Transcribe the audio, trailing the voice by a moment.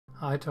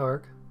Hi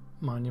Tark,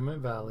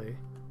 Monument Valley.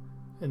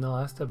 In the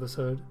last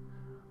episode,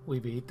 we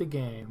beat the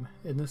game.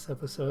 In this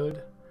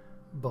episode,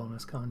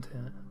 bonus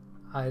content.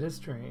 Hide a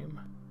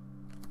stream.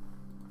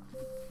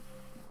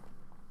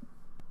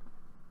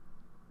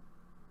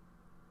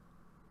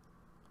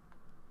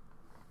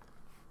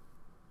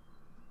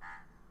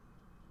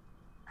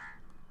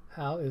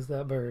 How is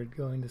that bird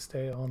going to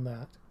stay on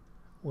that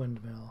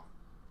windmill?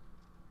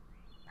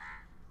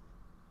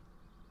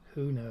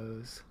 Who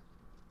knows?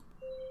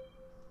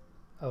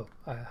 Oh,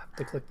 I have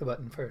to click the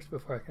button first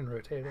before I can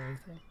rotate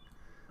anything.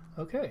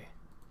 Okay.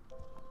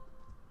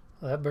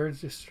 Well, that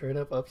bird's just straight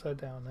up upside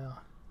down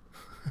now.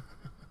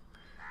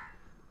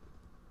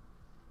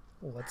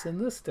 What's in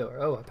this door?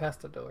 Oh, I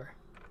passed the door.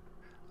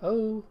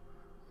 Oh,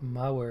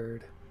 my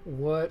word.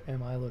 What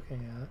am I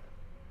looking at?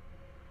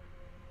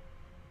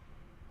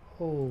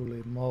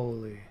 Holy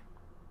moly.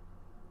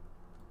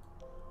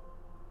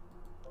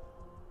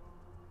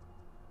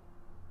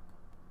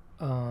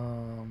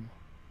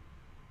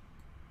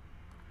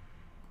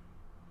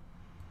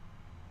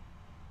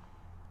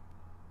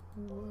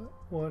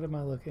 What am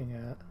I looking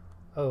at?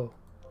 Oh,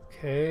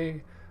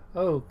 okay.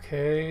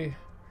 Okay.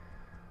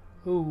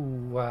 Ooh,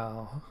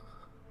 wow.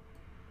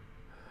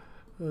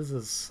 This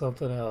is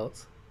something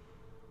else.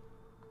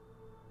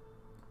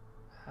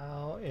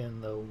 How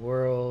in the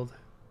world?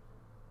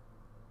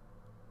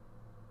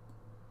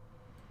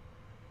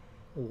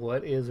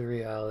 What is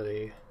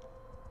reality?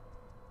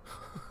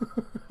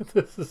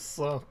 This is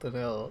something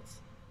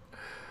else.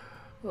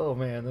 Oh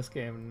man, this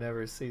game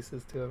never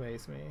ceases to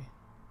amaze me.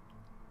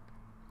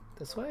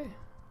 This way?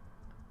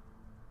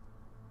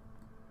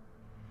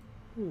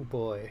 Oh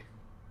boy.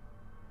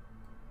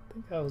 I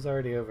think I was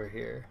already over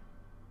here.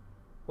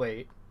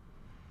 Wait.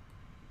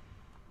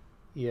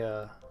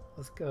 Yeah,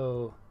 let's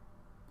go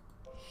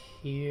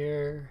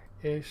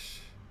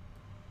here-ish.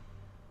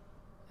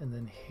 And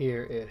then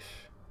here-ish.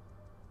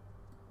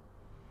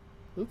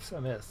 Oops, I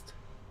missed.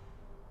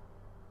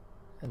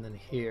 And then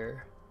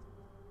here.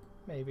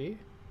 Maybe.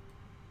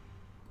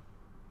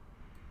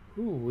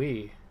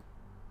 Ooh-wee.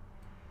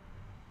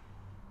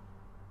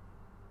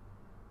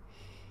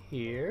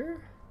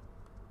 Here?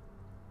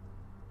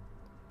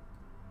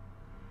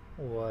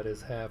 What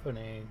is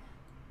happening?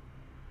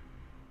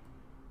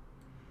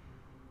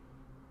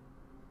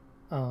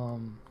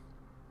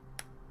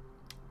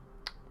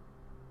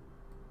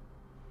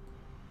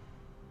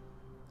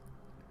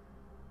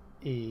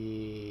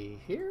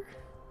 Here?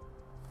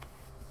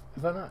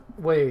 If I not...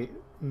 Wait,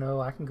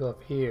 no, I can go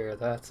up here.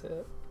 That's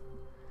it.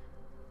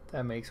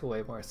 That makes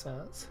way more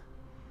sense.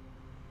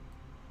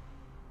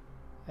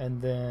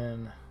 And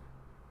then...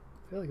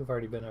 I feel like I've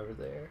already been over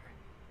there.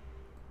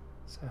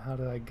 So how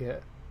do I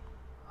get...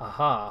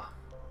 Aha!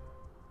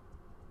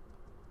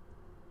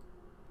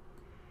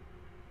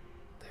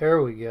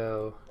 There we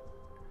go.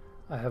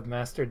 I have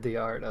mastered the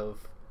art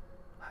of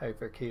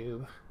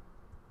hypercube.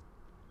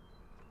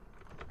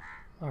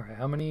 Alright,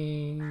 how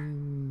many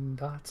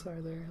dots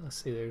are there?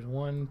 Let's see, there's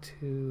 1,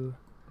 2,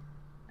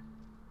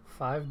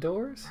 5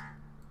 doors?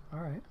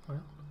 Alright,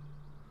 well.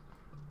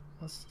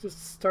 Let's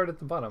just start at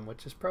the bottom,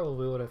 which is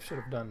probably what I should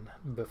have done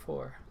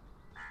before.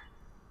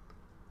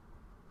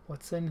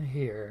 What's in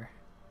here?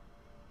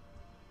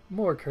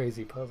 More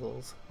crazy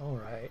puzzles.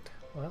 Alright,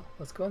 well,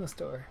 let's go in the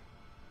store.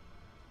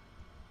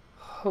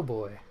 Oh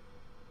boy.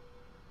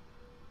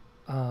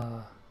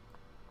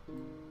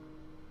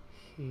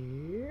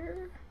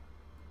 Here?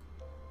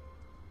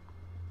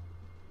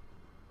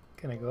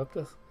 Can I go up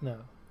this? No.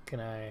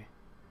 Can I?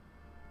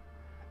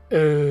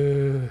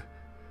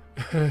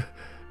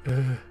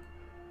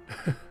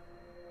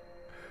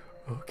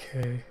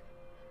 Okay.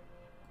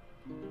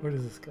 Where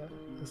does this go?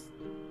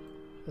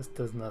 This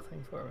does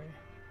nothing for me.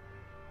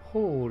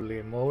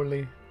 Holy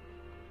moly.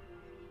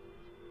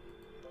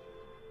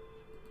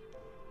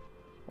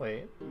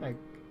 Wait,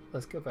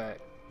 let's go back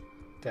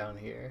down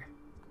here.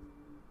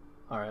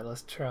 Alright,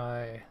 let's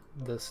try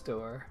this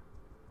door.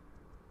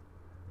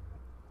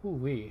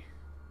 Ooh-wee.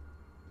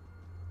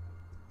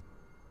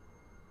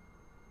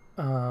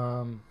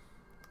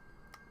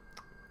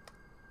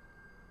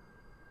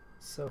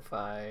 So if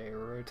I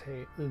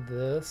rotate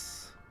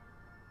this,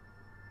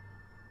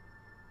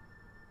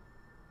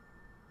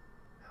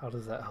 how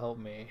does that help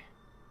me?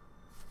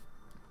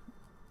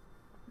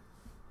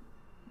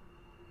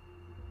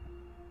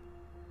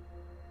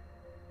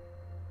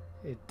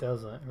 It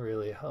doesn't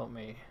really help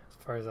me, as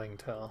far as I can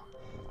tell.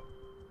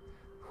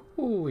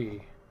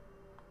 Hooey.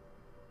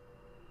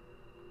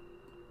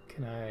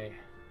 Can I...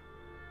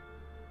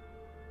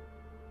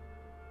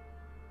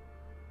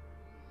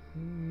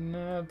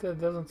 No,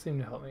 that doesn't seem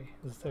to help me.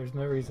 There's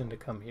no reason to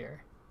come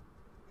here.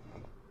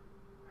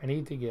 I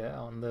need to get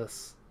on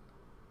this,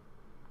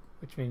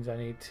 which means I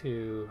need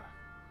to...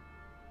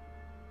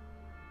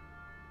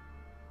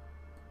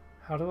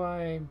 How do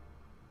I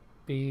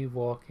be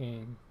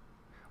walking?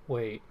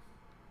 Wait.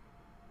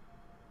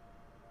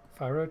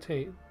 If I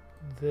rotate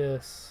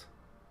this...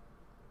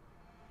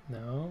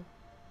 No?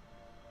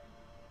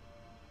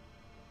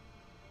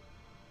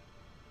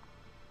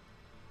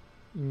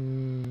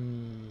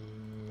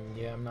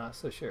 Yeah, I'm not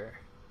so sure.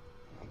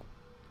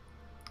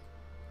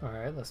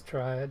 Alright, let's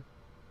try it.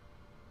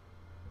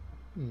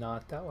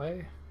 Not that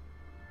way.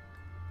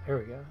 There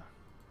we go.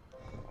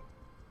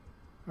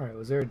 Alright,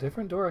 was there a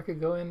different door I could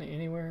go in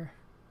anywhere?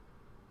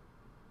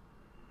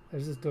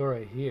 There's this door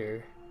right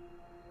here.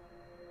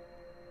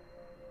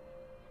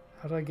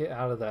 How do I get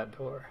out of that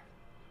door?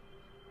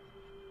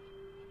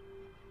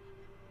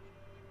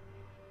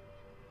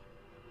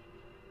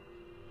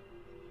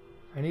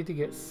 I need to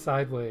get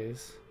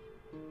sideways.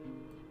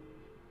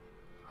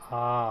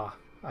 Ah,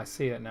 I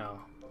see it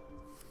now.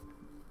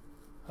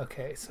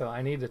 Okay, so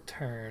I need to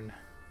turn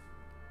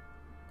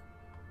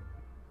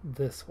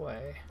this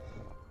way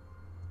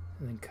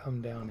and then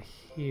come down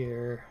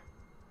here.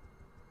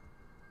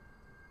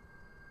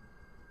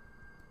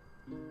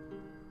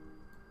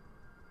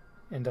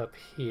 And up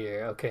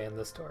here. Okay, in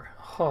this door.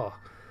 Oh,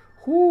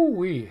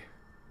 whoo-wee.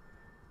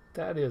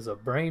 That is a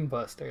brain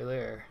buster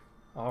there.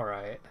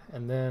 Alright,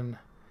 and then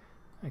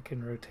I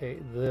can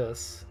rotate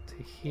this to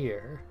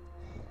here.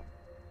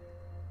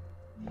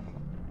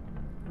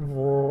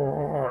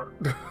 Oh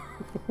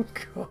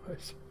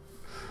gosh.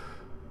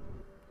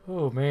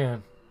 Oh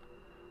man.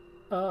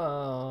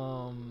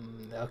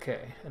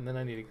 Okay, and then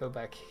I need to go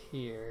back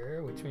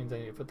here, which means I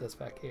need to put this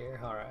back here.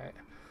 Alright.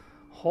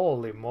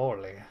 Holy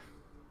moly.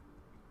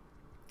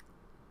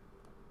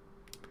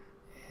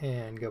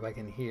 And go back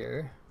in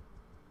here.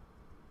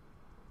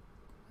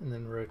 And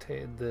then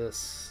rotate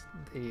this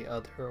the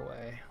other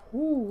way.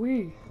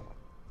 Woo-wee.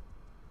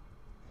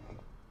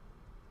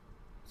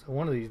 So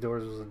one of these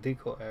doors was a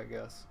decoy, I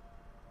guess.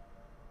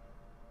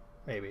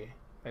 Maybe.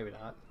 Maybe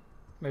not.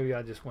 Maybe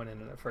I just went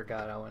in and I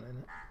forgot I went in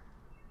it.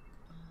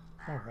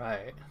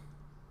 Alright.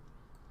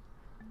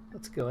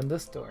 Let's go in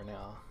this door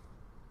now.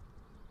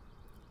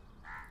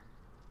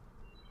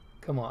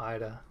 Come on,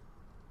 Ida.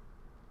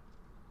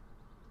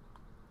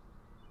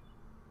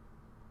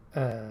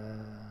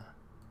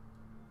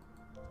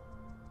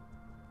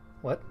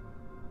 What?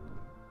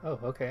 Oh,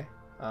 okay.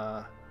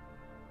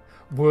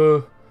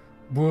 Whoa.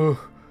 Whoa.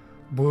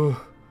 Whoa.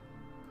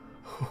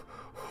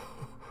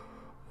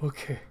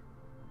 Okay.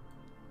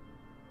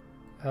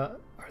 Are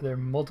there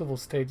multiple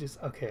stages?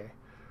 Okay.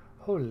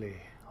 Holy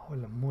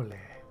moly.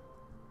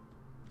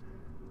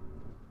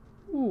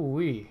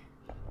 Ooh-wee.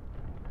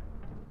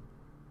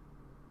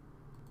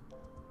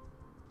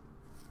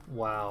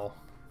 Wow.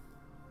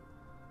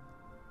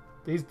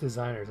 These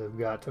designers have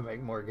got to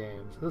make more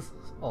games. This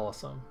is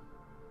awesome.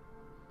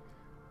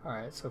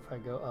 Alright, so if I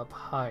go up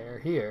higher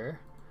here,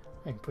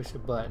 I can push a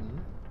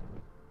button.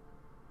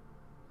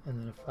 And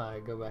then if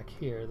I go back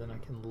here, then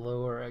I can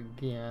lower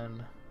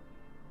again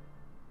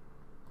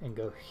and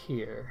go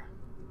here.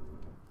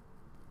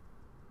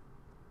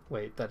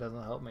 Wait, that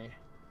doesn't help me.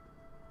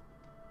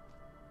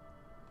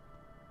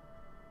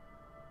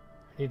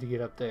 I need to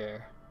get up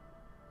there.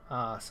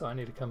 Ah, so I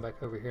need to come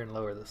back over here and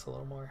lower this a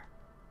little more.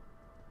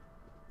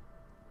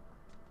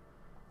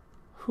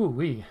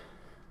 Hoo-wee.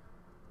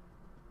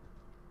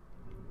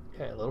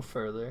 Okay, a little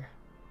further.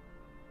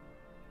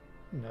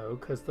 No,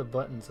 because the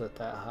button's at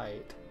that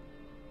height.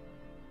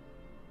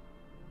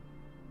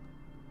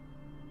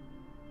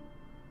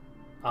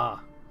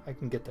 Ah, I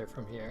can get there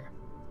from here.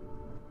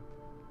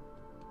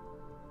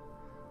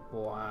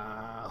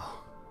 Wow.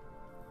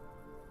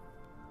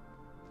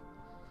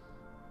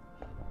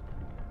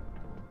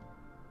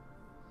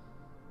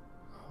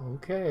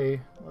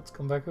 Okay, let's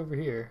come back over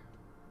here.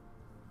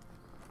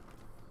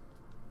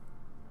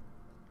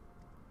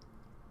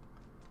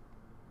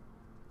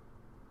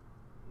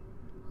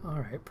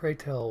 Alright, pray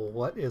tell,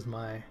 what is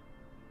my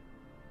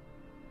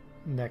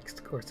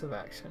next course of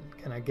action?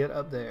 Can I get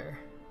up there?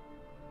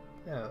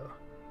 No.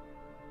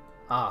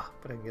 Ah,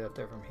 but I can get up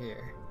there from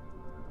here.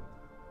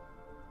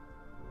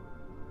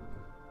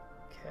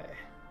 Okay.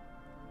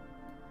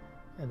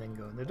 And then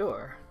go in the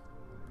door.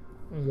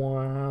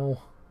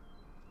 Wow.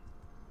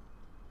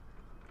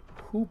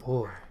 Oh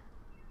boy.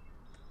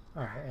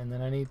 Alright, and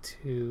then I need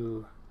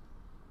to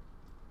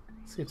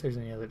see if there's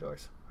any other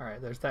doors.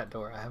 Alright, there's that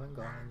door. I haven't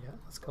gone in yet.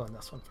 Let's go in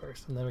this one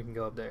first, and then we can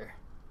go up there.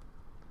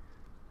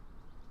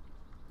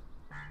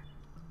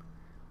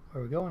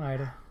 Where are we going,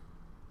 Ida?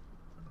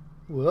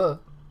 Whoa.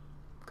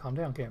 Calm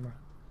down, camera.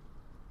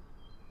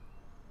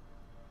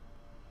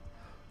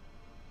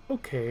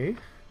 Okay.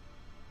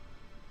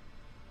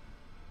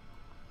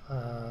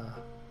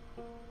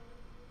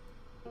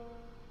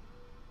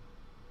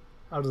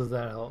 How does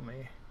that help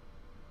me?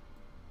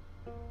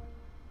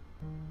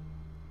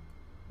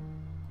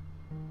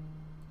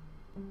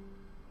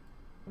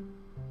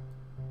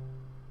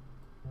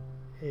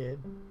 It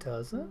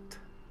doesn't?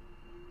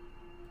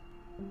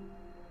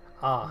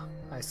 Ah,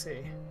 I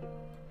see.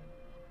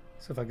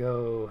 So if I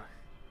go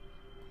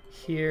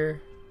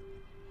here,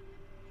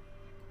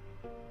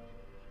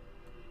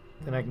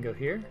 then I can go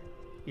here?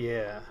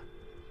 Yeah.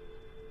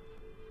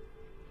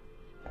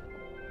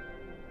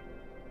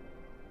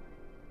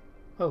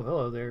 Oh,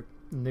 hello there,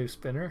 new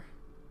spinner.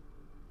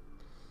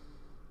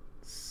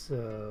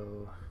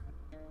 So...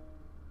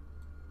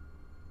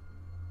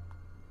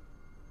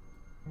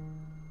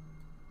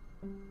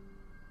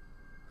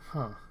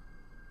 Huh.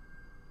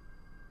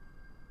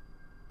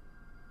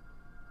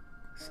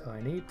 So I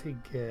need to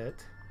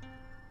get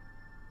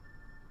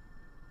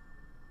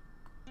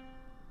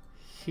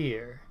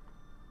here.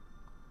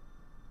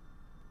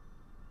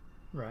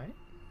 Right?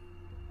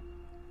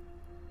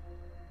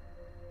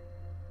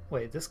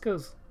 Wait, this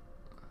goes...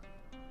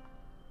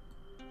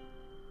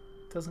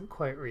 doesn't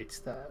quite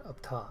reach that up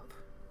top.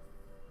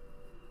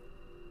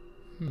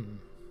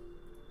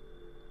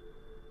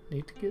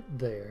 Need to get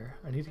there.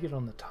 I need to get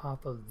on the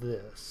top of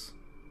this.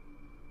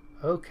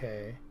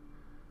 Okay.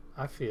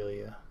 I feel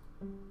ya.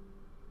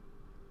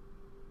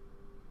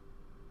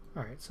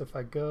 Alright, so if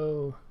I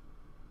go...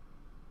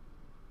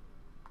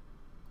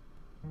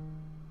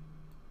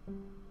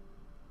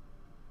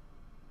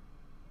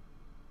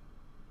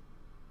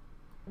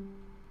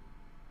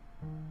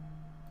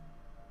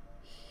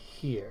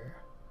 here.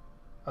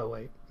 Oh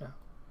wait, no.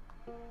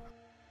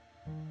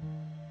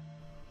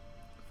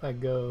 If I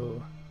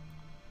go...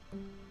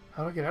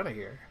 how do I get out of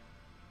here?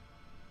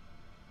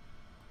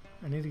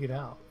 I need to get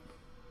out.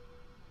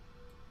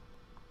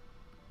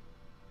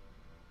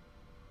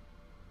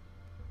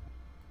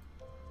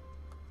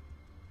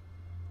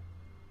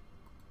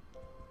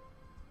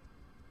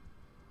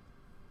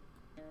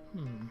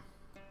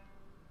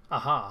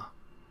 Aha.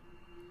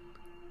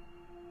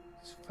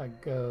 So if I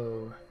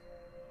go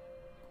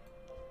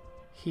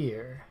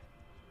here.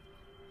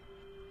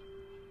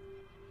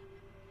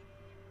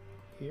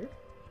 Here?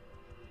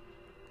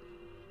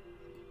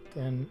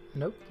 Then,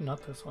 nope,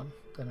 not this one.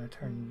 Then I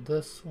turn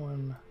this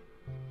one.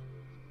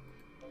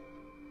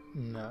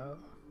 No.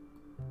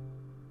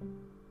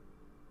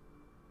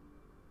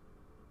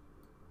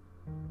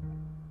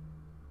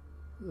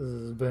 This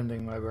is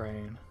bending my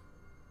brain.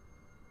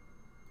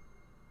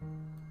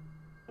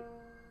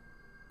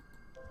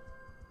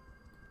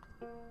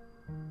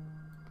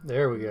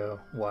 There we go.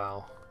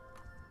 Wow.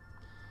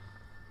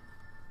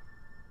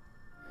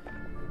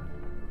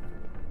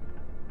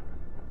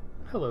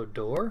 Hello,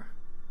 door.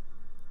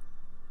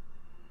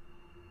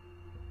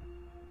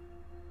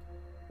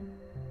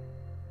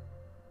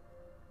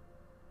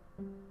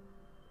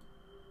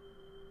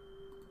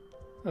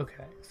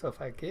 Okay, so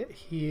if I get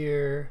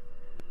here,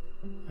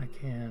 I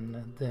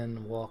can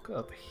then walk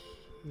up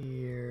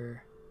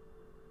here,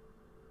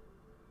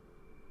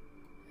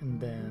 and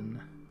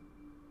then,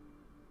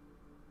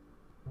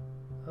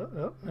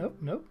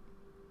 nope.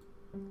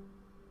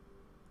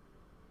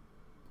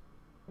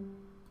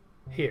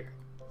 Here.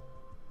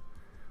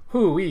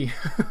 Hoo-wee.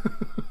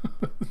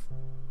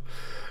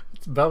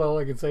 It's about all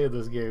I can say in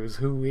this game is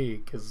hoo-wee,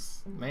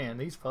 because, man,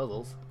 these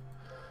puzzles,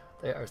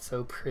 they are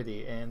so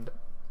pretty and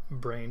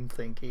brain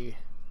thinky.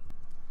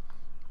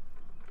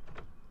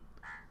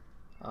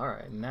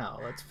 Alright, now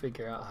let's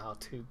figure out how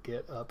to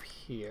get up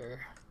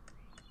here.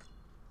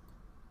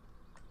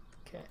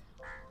 Okay,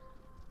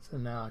 so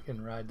now I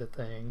can ride the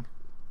thing.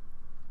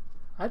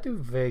 I do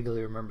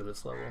vaguely remember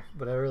this level,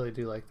 but I really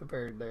do like the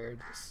bird there,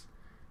 just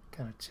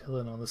kind of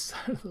chilling on the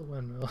side of the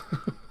windmill.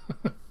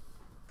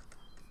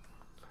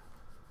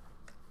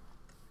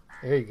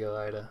 There you go,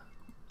 Ida.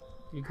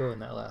 You go in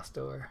that last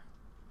door.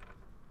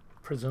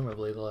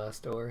 Presumably the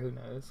last door, who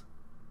knows?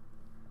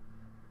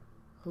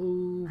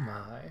 Oh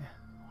my.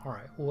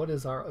 Alright, what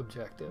is our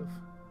objective?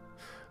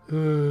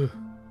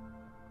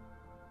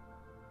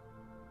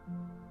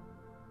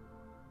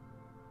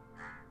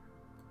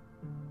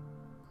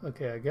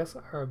 Okay, I guess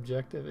our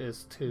objective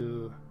is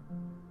to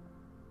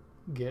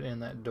get in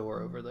that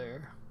door over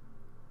there.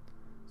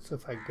 So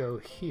if I go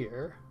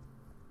here,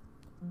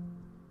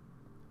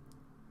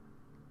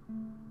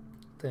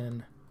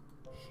 then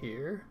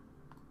here,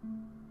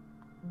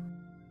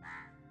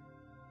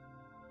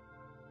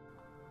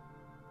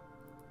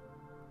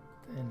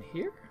 then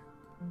here,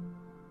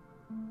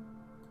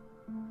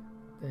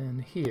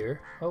 then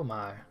here. Oh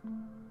my.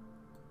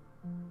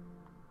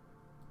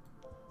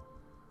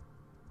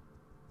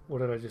 What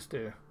did I just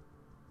do?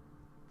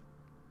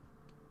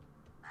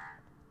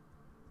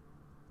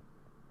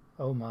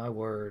 Oh my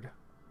word.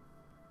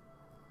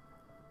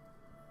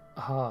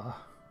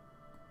 Ah.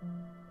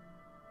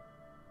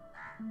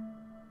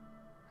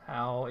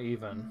 How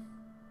even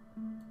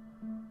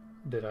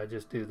did I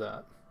just do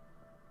that?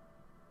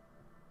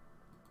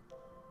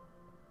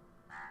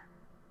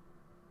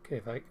 Okay,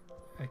 if I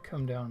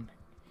come down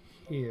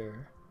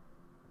here.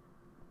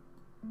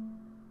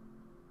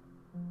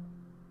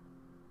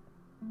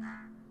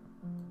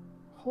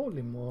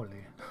 Holy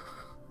moly.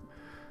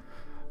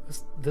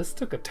 This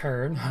took a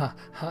turn. Ha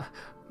ha.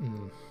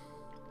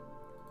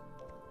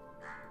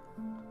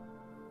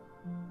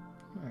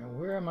 Alright,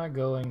 where am I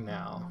going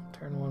now?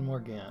 Turn one more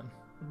again.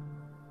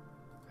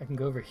 I can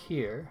go over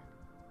here,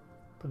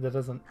 but that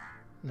doesn't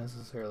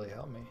necessarily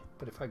help me.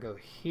 But if I go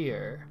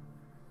here,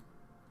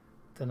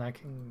 then I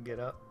can get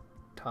up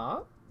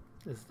top?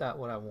 Is that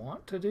what I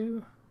want to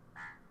do?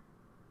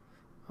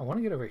 I want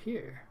to get over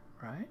here,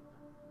 right?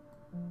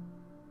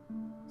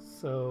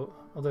 So,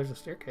 well, there's a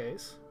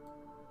staircase.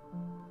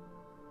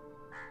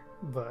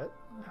 But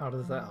how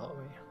does that help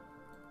me?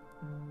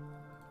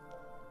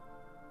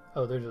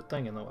 Oh, there's a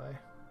thing in the way.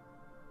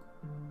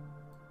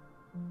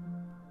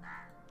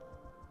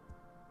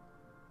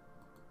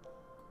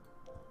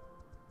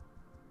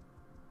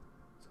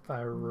 if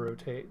I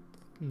rotate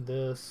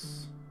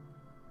this...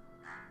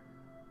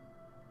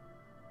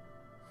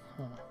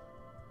 Huh.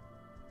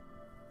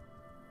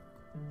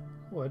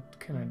 What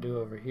can I do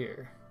over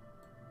here?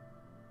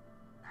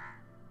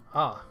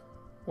 Ah,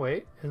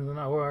 wait, isn't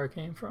that where I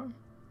came from?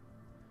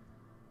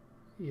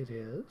 It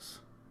is.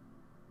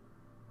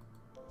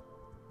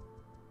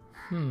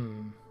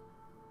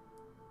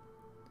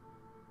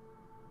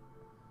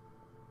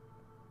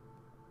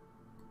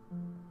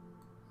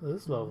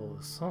 This level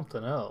is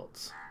something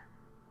else.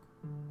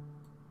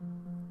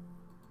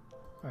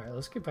 Alright,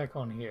 let's get back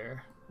on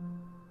here.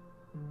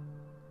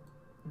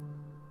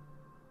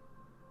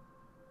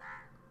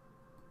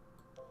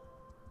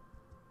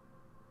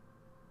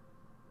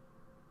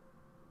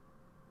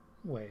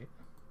 Wait.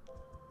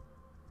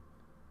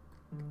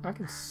 I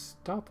can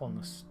stop on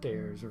the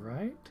stairs,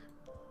 right?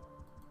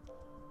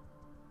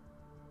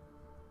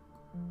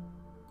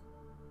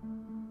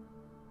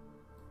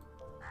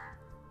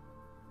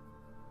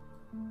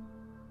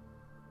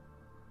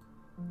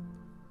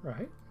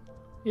 Right?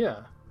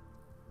 Yeah.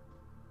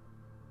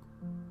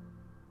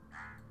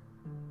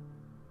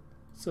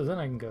 So then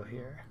I can go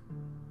here.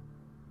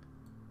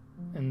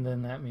 And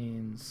then that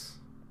means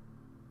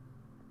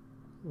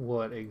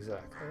what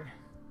exactly?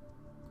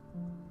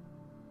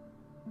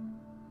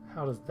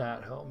 How does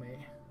that help me?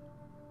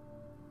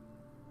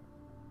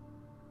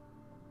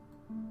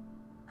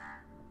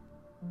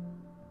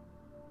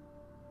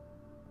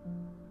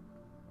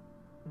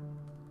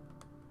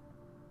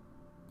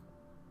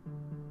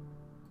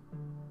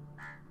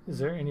 Is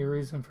there any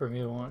reason for me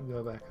to want to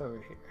go back over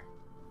here?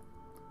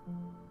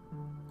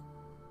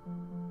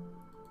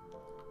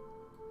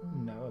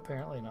 No,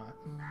 apparently not.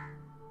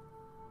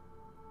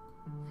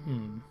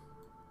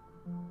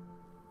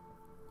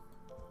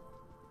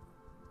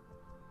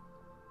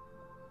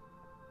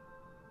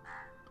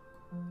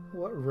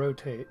 What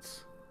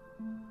rotates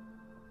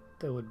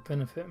that would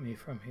benefit me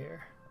from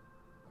here?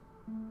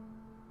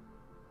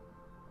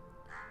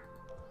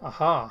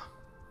 Aha!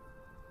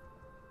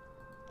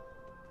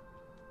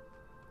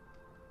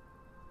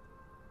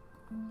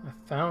 I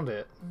found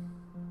it.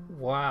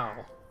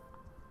 Wow.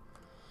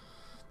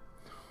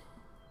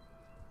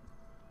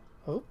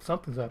 Oh,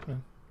 something's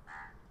happening.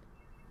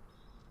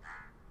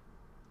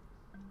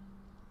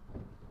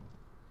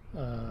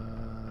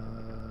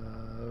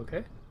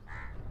 Okay.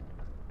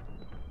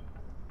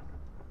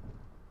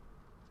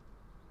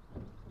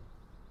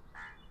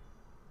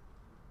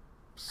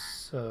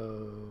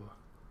 So...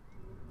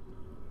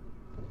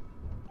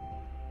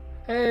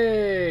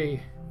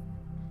 Hey!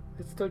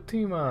 It's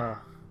Totima!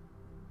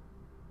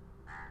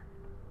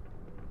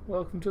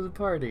 Welcome to the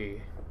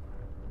party.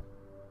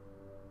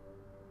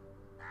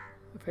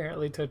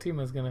 Apparently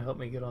Totima's gonna help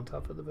me get on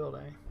top of the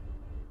building.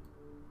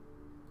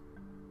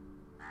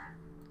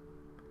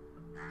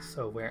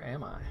 So where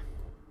am I?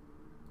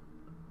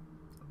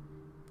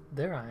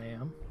 There I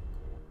am.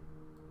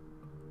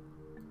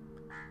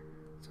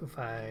 So if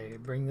I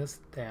bring this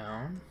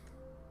down,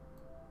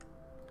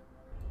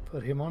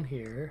 put him on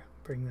here,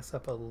 bring this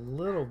up a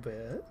little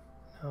bit.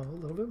 No, a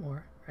little bit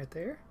more. Right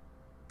there.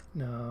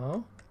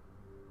 No.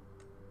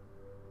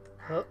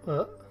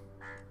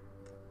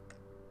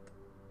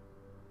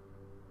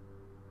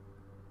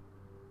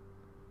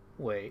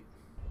 Wait.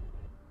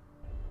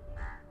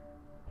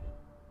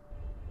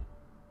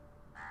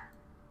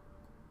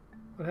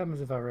 What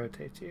happens if I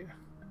rotate you?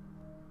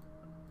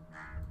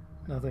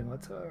 Nothing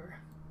whatsoever.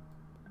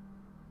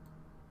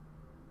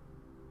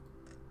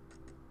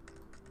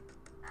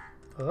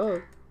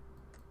 Oh.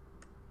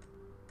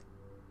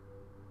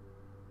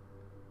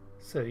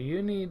 So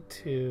you need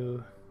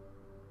to...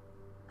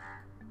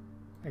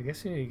 I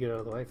guess you need to get out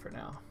of the way for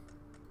now.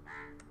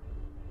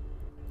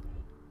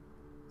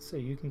 So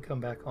you can come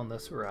back on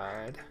this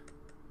ride.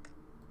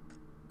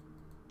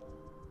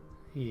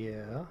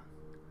 Yeah.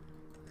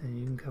 And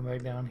you can come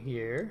back down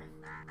here.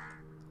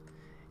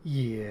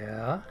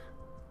 Yeah.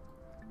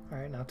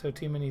 Alright, now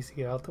Totima needs to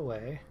get out the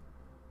way.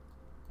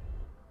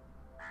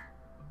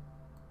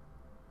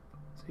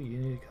 So you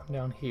need to come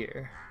down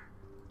here.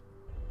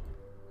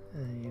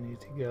 And you need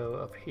to go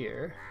up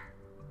here.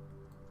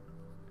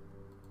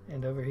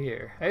 And over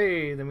here.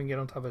 Hey, then we can get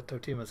on top of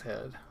Totima's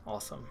head.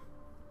 Awesome.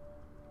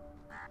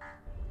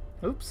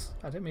 Oops,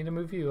 I didn't mean to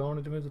move you. I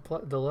wanted to move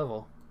the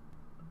level.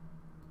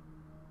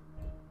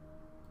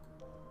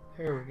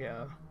 There we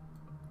go.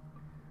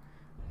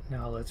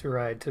 Now let's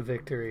ride to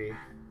victory.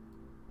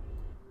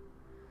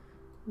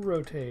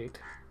 Rotate.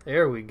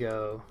 There we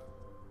go.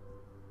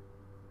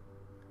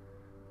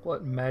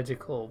 What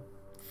magical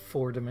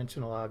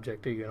four-dimensional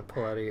object are you going to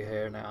pull out of your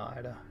hair now,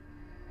 Ida?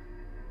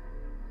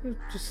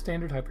 Just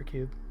standard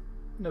hypercube.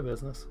 No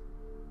business.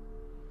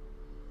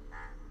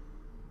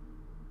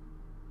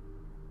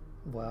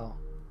 Wow.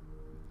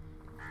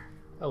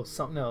 Oh,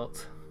 something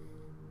else.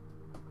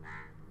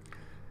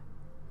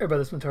 Everybody,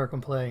 this is Tark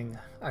playing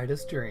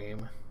Ida's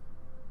Dream.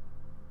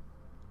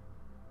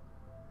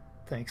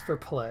 Thanks for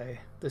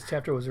play. This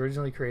chapter was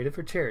originally created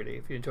for charity.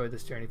 If you enjoyed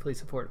this journey, please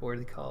support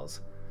worthy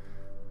cause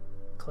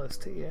close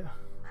to you.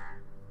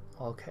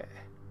 Okay.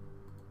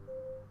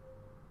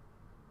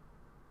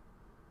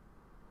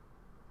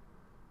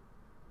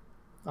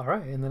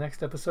 Alright, in the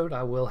next episode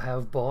I will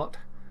have bought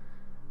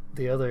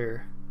the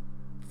other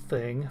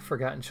thing,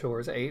 Forgotten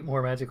Shores, 8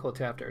 more magical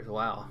chapters.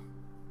 Wow.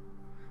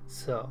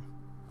 So,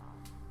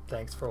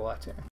 thanks for watching.